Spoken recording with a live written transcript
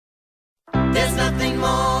There's nothing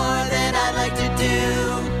more that I'd like to do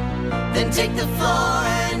than take the floor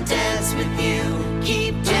and dance with you.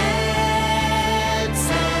 Keep dancing,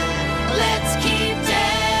 let's keep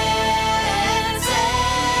dancing.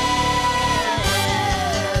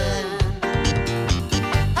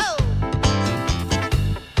 Oh!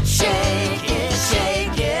 Shake it,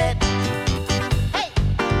 shake it. Hey!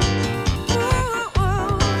 Ooh,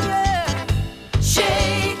 ooh, yeah.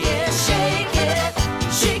 Shake it, shake it.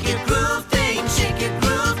 Shake it, groove thing, shake it,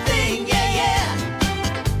 groove thing, yeah, yeah.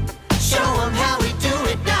 Show 'em how we do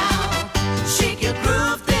it now. Shake your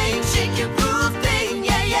groove thing,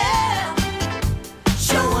 yeah, yeah.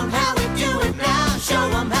 Show 'em how we do it now. Show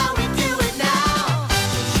 'em how we do it now.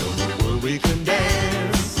 Show the world we can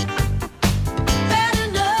dance. Bad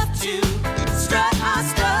enough to strut our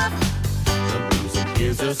stuff. The music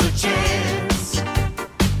gives us a chance.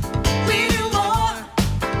 We do more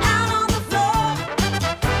out on the floor.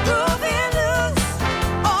 Grooving loose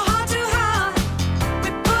or hard to hard. We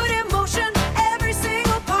put in motion every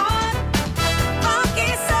single part.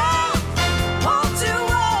 Funky soul, wall to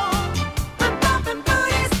wall. We're bumping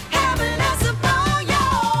booties, having us a ball,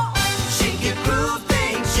 y'all. Shake your groove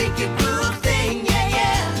thing, yeah,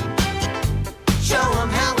 yeah. Show 'em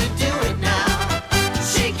how we do it now.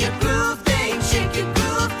 Shake your groove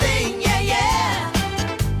thing, yeah, yeah.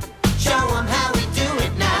 Show 'em how we do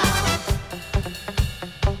it now.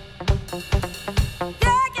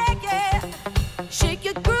 Yeah, yeah, yeah. Shake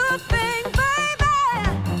your groove thing, baby.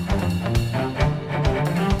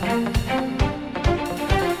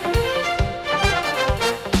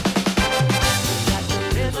 Got the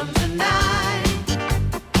rhythm tonight.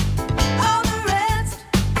 All the rest,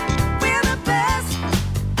 we're the best.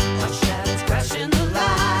 Our shadows crashing the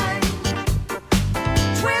light.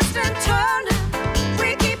 Twist and turn, we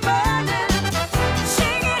keep burning.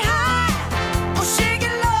 Shake it high or shake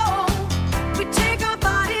it low. We take our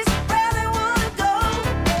bodies where they wanna go.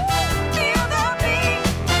 Feel the beat,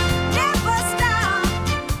 never stop.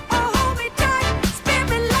 Oh, hold me tight, spin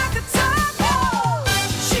me like a turbo.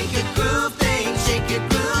 Shake your groove thing,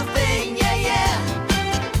 yeah, yeah.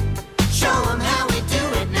 Show 'em how we do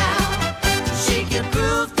it now. Shake your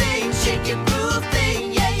groove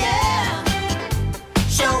thing, yeah, yeah.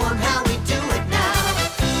 Show 'em how we do it now.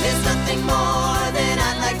 There's nothing more that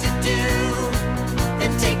I'd like to do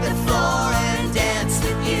than take the floor and dance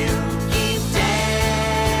with you. Keep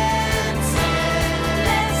dancing,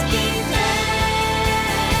 let's keep dancing.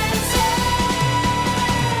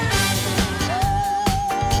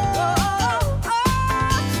 Oh, oh, oh,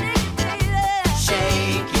 shake it, baby.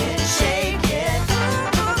 Shake it. Ooh,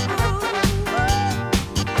 ooh, ooh.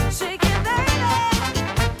 Shake it, baby.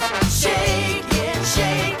 Shake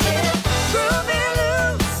it. Grooving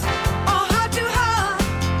loose or hard to hard.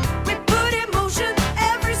 We put in motion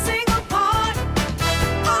every single part.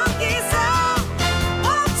 Funky sound,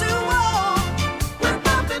 wall to wall. We're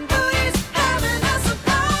bumping booties, having us a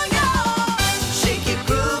ball, y'all. Shake your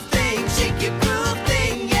groove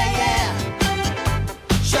thing, yeah, yeah.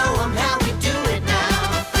 Show 'em how we do it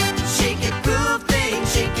now. Shake your groove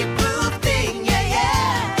thing, yeah,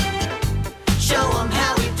 yeah. Show 'em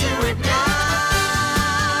how we do it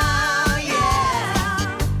now, yeah.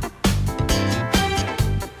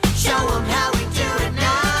 Show 'em how we do it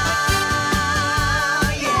now,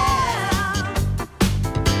 yeah.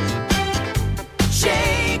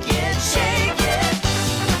 Shake it. Yeah,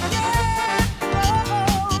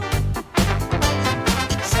 oh.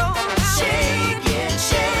 Show 'em how shake it.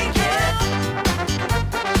 Yeah.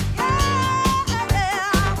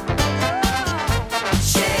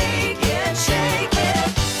 Shake it.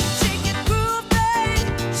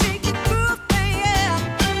 Shake your groove thing, yeah.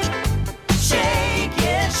 Shake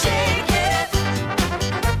it. Shake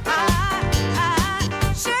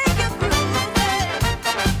your groove thing.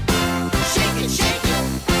 Shake it.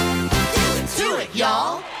 Do it,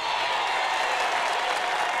 y'all.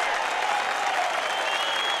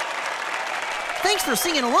 Thanks for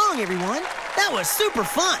singing along, everyone. That was super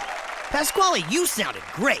fun. Pasquale, you sounded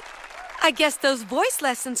great. I guess those voice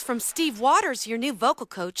lessons from Steve Waters, your new vocal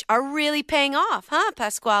coach, are really paying off, huh,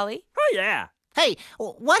 Pasquale? Oh, yeah. Hey,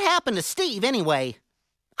 what happened to Steve anyway?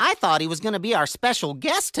 I thought he was going to be our special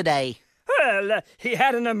guest today. Well, he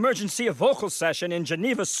had an emergency vocal session in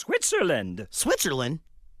Geneva, Switzerland. Switzerland?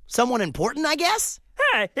 Someone important, I guess?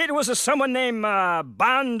 Hey, it was someone named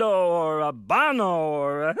Bando or Bono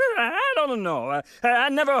or I don't know. I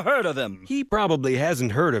never heard of him. He probably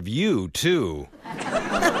hasn't heard of you, too.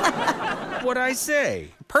 What'd I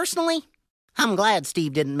say? Personally, I'm glad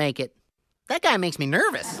Steve didn't make it. That guy makes me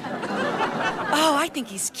nervous. Oh, I think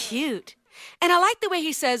he's cute. And I like the way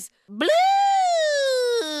he says, blues.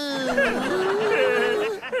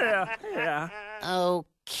 Yeah.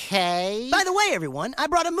 Okay. By the way, everyone, I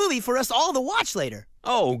brought a movie for us all to watch later.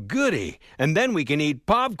 Oh, goody. And then we can eat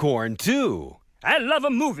popcorn, too. I love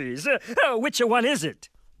movies. Which one is it?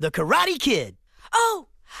 The Karate Kid. Oh,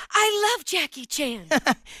 I love Jackie Chan.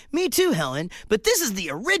 Me too, Helen, but this is the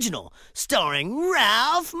original, starring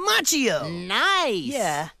Ralph Macchio. Nice.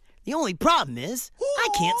 Yeah, the only problem is, I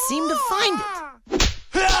can't seem to find it.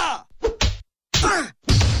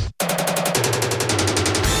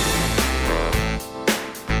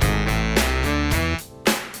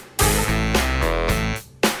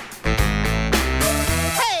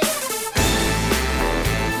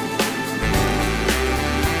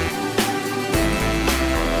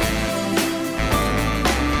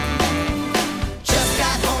 Just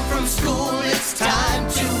got home from school, it's time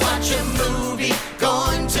to watch a movie.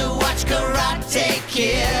 Going to watch Karate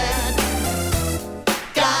Kid.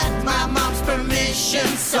 Got my mom's permission,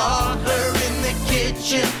 saw her in the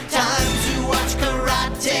kitchen. Time to watch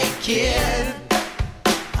Karate Kid.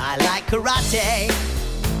 I like karate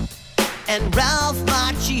and Ralph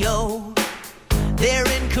Macchio. They're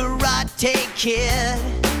in Karate Kid.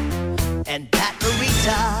 And Pat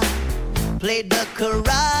Morita played the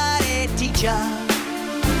karate teacher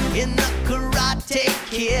in the Karate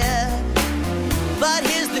Kid. But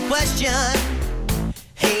here's the question.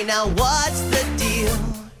 Hey, now what's the deal?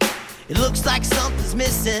 It looks like something's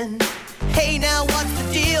missing. Hey, now what's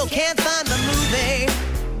the deal? Can't find the movie.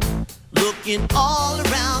 Looking all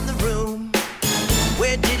around the room.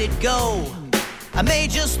 Where did it go? I may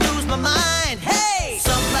just lose my mind. Hey!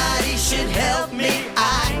 Somebody should help me.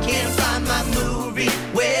 I can't find my movie.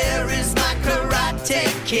 Where is my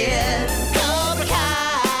Karate Kid? Cobra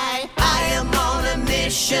Kai. I am on a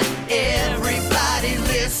mission. Everybody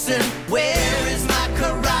listen. Where is my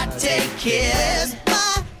Karate Kid?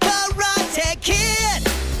 My Karate Kid!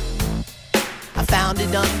 I found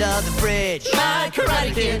it under the fridge. My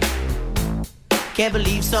Karate Kid. Can't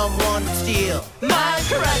believe someone would steal. My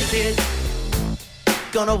Karate Kid.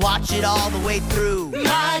 Gonna watch it all the way through.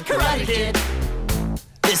 My Karate Kid.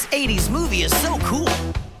 This 80s movie is so cool.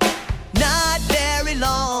 Not very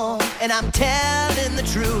long, and I'm telling the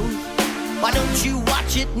truth. Why don't you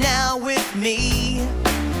watch it now with me?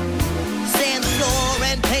 Sand the floor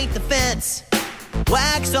and paint the fence.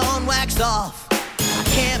 Wax on, wax off. I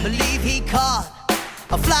can't believe he caught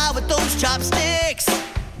a fly with those chopsticks.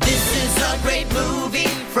 This is a great movie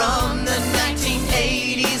from the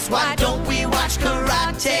 1980s. Why don't we watch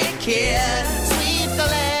Karate Kid? Sweep the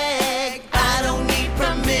leg. I don't need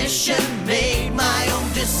permission. Made my own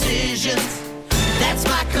decisions. That's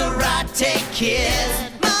my Karate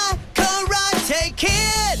Kid. My Karate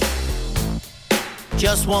Kid!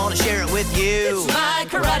 Just wanna share it with you. It's my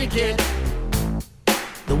Karate Kid.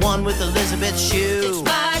 The one with Elizabeth's shoe. It's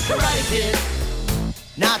my Karate Kid.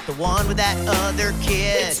 Not the one with that other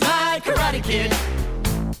kid. It's my Karate Kid.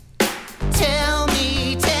 Tell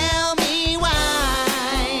me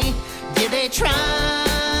why did they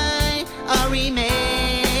try a remake?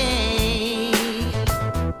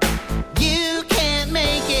 You can't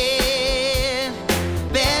make it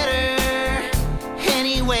better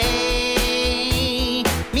anyway.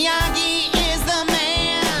 Miyagi is the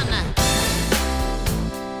man.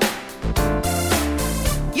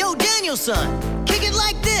 Yo, Danielson, kick it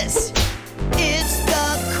like this. It's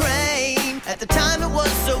the Crane. At the time it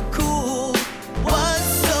was so cool. Was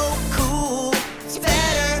so cool. It's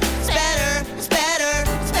better, it's better, it's better,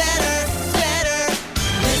 it's better, it's better.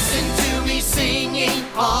 Listen to me singing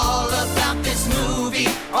all about this movie,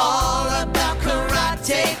 all about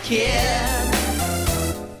Karate Kid.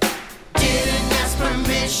 Didn't ask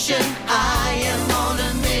permission, I am on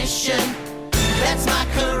a mission. That's my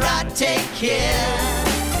Karate Kid.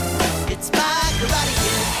 It's my Karate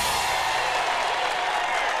Kid.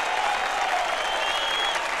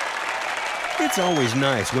 It's always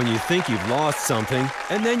nice when you think you've lost something,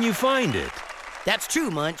 and then you find it. That's true,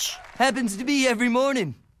 Munch. Happens to me every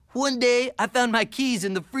morning. One day, I found my keys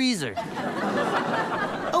in the freezer.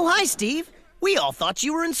 Oh, hi, Steve. We all thought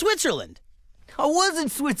you were in Switzerland. I was in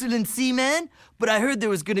Switzerland, Seaman, but I heard there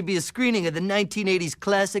was going to be a screening of the 1980s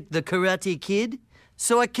classic, The Karate Kid.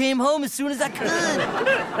 So I came home as soon as I could.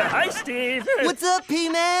 Hi, Steve. What's up,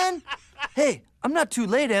 P-Man? Hey, I'm not too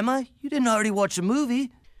late, am I? You didn't already watch a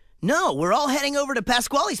movie. No, we're all heading over to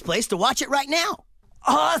Pasquale's place to watch it right now.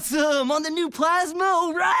 Awesome! On the new plasma,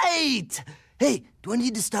 all right! Hey, do I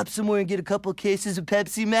need to stop somewhere and get a couple cases of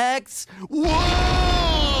Pepsi Max? Whoa!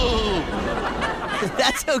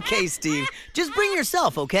 That's okay, Steve. Just bring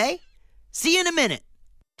yourself, okay? See you in a minute.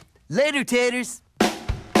 Later, taters.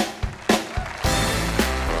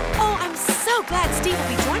 Oh, I'm so so glad Steve will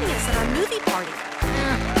be joining us at our movie party.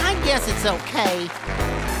 I guess it's okay.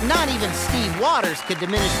 Not even Steve Waters could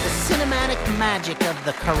diminish the cinematic magic of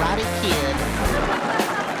the Karate Kid.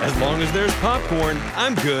 As long as there's popcorn,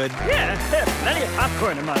 I'm good. Yeah, plenty of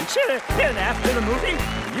popcorn to munch. And after the movie,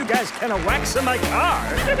 you guys can wax in my car.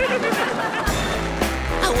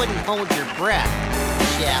 I wouldn't hold your breath,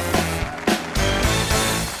 Chef.